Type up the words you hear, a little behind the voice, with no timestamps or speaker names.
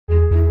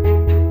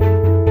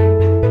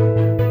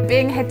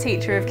head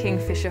teacher of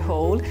Kingfisher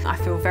Hall. I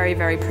feel very,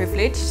 very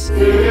privileged.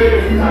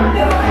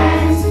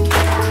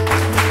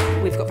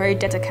 We've got very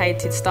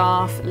dedicated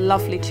staff,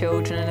 lovely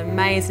children, an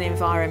amazing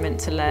environment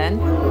to learn.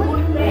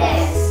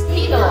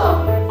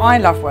 I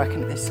love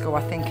working at this school.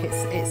 I think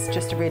it's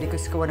just a really good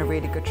school and a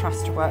really good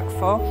trust to work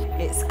for.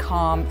 It's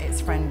calm,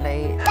 it's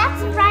friendly.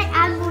 That's a right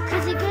angle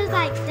because it goes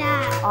like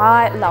that.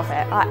 I love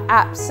it. I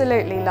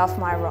absolutely love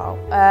my role.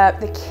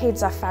 The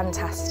kids are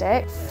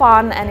fantastic,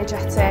 fun,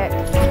 energetic.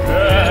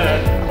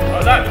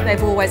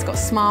 They've always got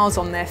smiles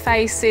on their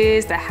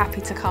faces, they're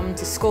happy to come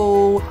to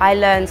school. I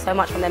learn so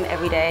much from them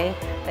every day.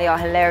 They are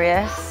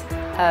hilarious.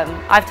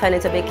 I've turned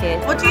into a big kid.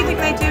 What do you think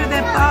they do with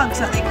their bugs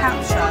that they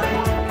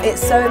capture?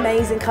 It's so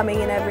amazing coming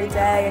in every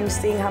day and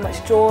seeing how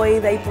much joy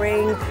they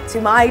bring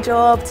to my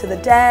job, to the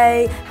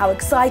day, how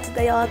excited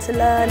they are to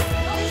learn.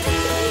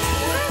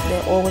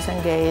 They're always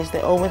engaged,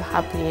 they're always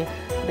happy,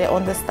 they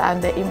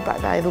understand the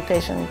impact that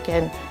education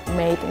can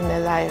make in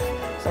their life.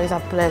 So it's a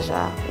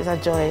pleasure, it's a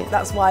joy.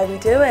 That's why we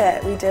do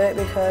it. We do it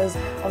because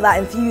of that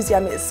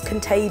enthusiasm. It's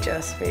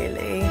contagious,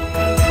 really.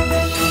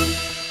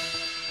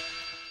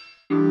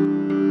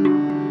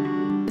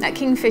 At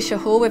Kingfisher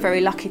Hall, we're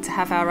very lucky to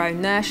have our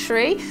own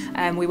nursery.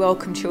 We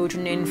welcome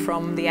children in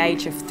from the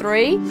age of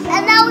 3. And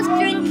I was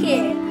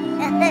drinking.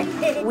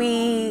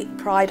 We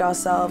pride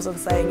ourselves on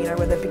saying, you know,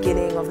 we're the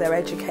beginning of their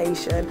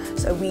education,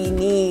 so we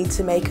need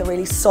to make a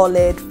really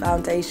solid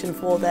foundation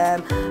for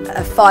them,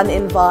 a fun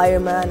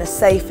environment, a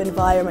safe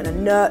environment, a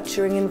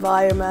nurturing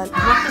environment.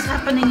 What is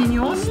happening in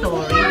your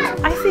story?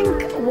 I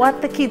think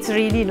what the kids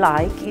really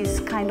like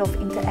is kind of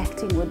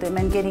interacting with them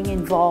and getting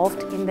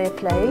involved in their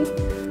play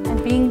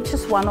and being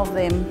just one of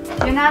them.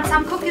 You have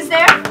some cookies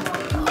there?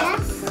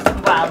 Yes.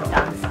 Well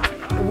done.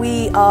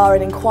 We are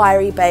an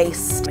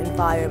inquiry-based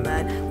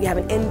environment. We have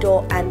an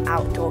indoor and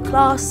outdoor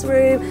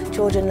classroom.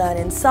 Children learn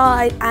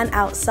inside and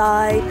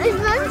outside. There's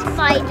one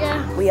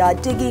spider. We are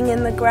digging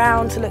in the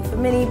ground to look for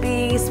mini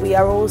beasts. We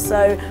are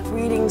also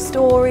reading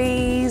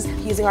stories,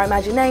 using our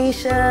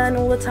imagination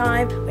all the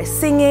time. We're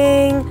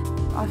singing.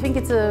 I think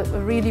it's a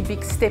really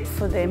big step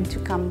for them to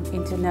come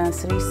into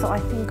nursery, so I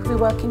think we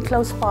work in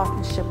close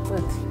partnership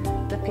with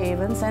the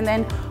parents, and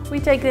then we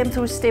take them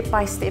through step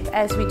by step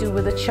as we do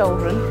with the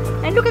children.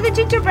 And look at the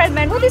gingerbread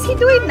man, what is he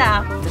doing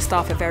now? The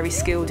staff are very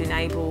skilled and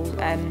able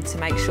to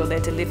make sure they're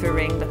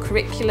delivering the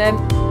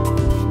curriculum.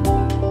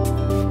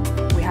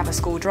 We have a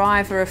school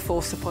driver, a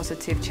force of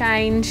positive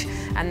change,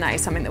 and that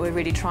is something that we're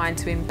really trying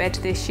to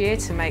embed this year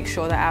to make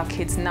sure that our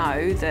kids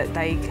know that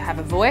they have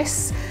a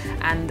voice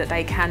and that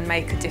they can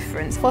make a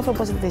difference. Force for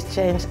Positive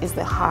Change is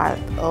the heart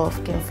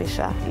of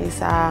Kingfisher. It's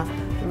a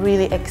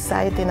really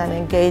exciting and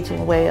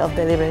engaging way of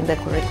delivering the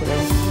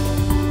curriculum.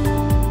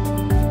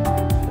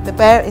 The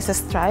bear is a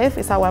stripe,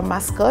 it's our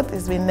mascot,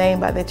 it's been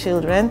named by the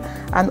children,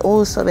 and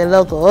also the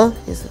logo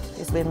is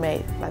been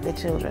made by the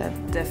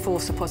children. The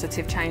Force of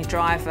Positive Change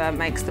driver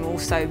makes them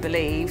also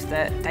believe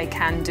that they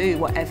can do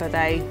whatever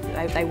they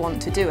want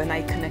to do and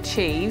they can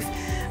achieve,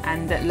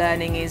 and that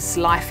learning is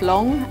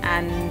lifelong,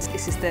 and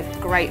this is the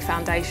great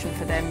foundation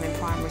for them in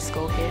primary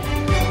school here.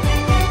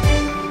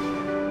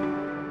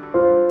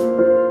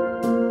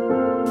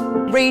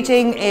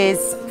 Reading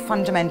is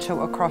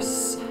fundamental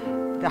across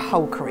the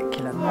whole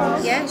curriculum.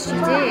 Yes, you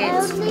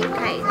did.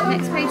 Okay,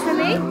 next page for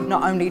me.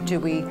 Not only do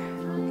we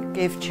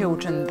give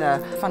children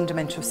the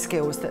fundamental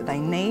skills that they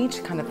need,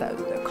 kind of the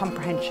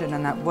comprehension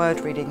and that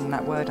word reading and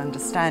that word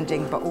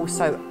understanding, but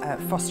also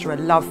foster a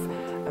love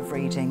of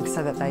reading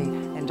so that they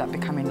end up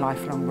becoming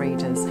lifelong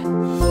readers.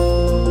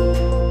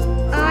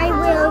 I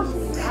will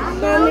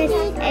promise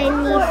anything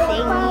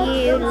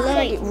you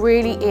like. It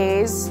really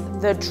is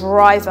the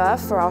driver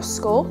for our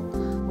school.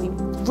 We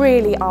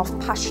really are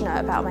passionate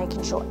about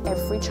making sure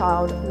every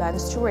child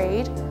learns to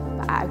read,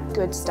 but at a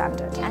good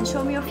standard. And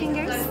show me your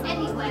fingers.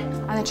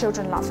 And the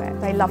children love it.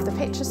 They love the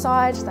picture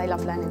side, they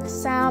love learning the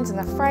sounds and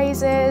the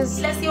phrases.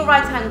 Let's see your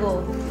right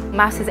angle.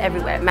 Maths is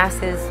everywhere.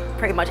 Maths is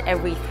pretty much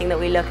everything that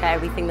we look at,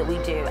 everything that we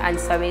do. And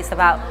so it's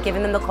about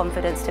giving them the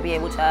confidence to be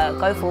able to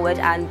go forward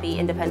and be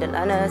independent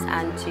learners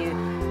and to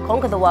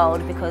conquer the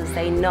world, because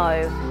they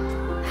know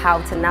how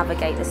to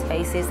navigate the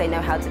spaces, they know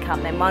how to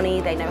count their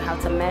money, they know how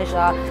to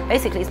measure.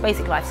 Basically, it's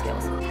basic life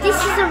skills. This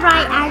is a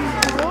right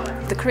angle.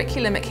 The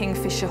curriculum at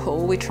Kingfisher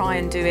Hall, we try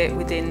and do it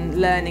within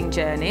learning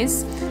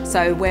journeys.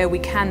 So where we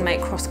can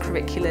make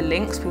cross-curricular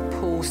links, we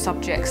pull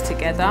subjects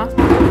together.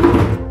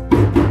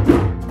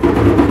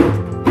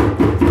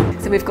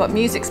 So we've got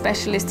music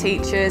specialist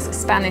teachers,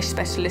 Spanish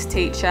specialist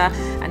teacher,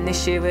 and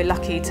this year we're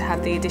lucky to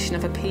have the addition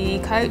of a PE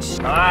coach.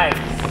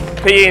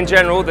 Nice. PE in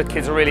general, the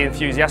kids are really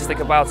enthusiastic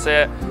about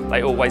it.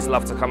 They always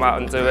love to come out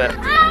and do it.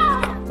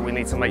 We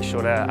need to make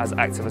sure they're as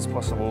active as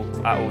possible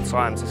at all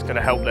times. It's going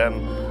to help them,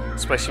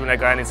 especially when they're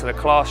going into the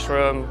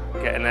classroom,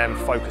 getting them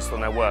focused on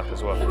their work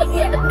as well.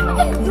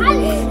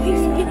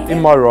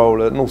 In my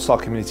role at North Star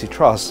Community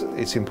Trust,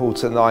 it's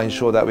important that I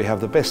ensure that we have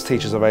the best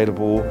teachers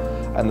available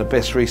and the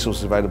best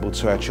resources available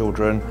to our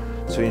children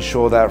to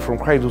ensure that from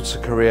cradle to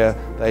career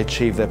they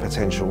achieve their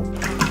potential.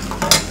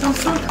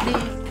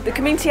 The The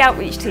community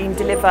outreach team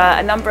deliver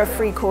a number of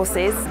free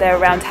courses. They're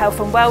around health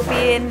and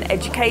well-being,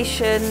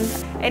 education,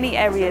 any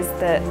areas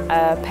that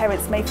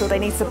parents may feel they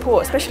need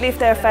support, especially if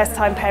they're a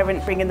first-time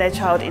parent bringing their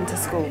child into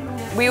school.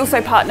 We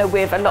also partner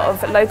with a lot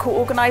of local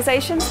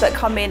organisations that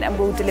come in and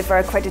will deliver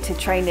accredited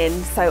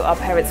training, so our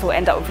parents will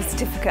end up with a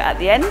certificate at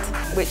the end,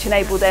 which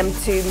enable them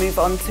to move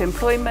on to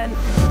employment.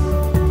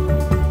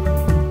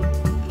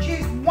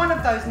 Choose one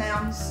of those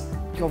nouns.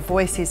 Your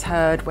voice is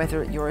heard,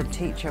 whether you're a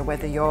teacher,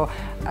 whether you're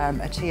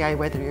a TA,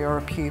 whether you're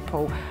a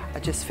pupil. I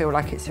just feel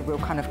like it's a real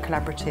kind of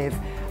collaborative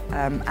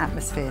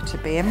atmosphere to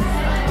be in.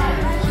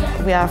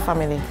 We are a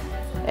family.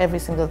 Every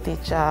single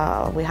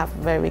teacher, we have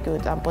very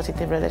good and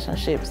positive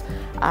relationships,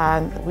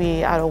 and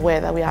we are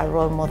aware that we are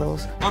role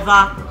models.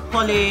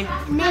 Polly,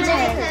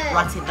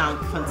 write it down,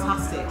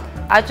 fantastic.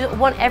 I just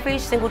want every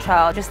single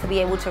child just to be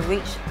able to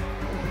reach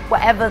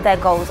whatever their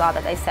goals are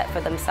that they set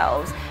for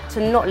themselves, to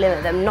not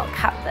limit them, not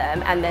cap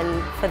them, and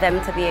then for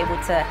them to be able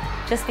to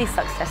just be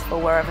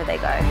successful wherever they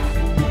go.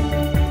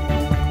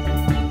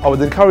 I would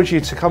encourage you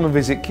to come and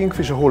visit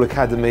Kingfisher Hall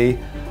Academy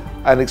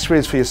and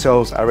experience for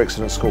yourselves our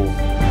excellent school.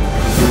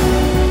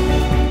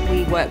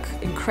 We work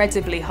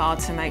incredibly hard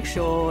to make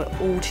sure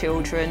all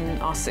children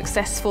are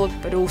successful,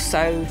 but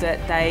also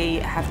that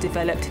they have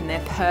developed in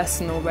their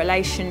personal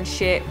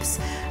relationships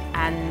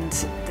and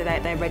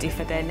that they're ready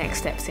for their next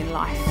steps in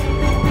life.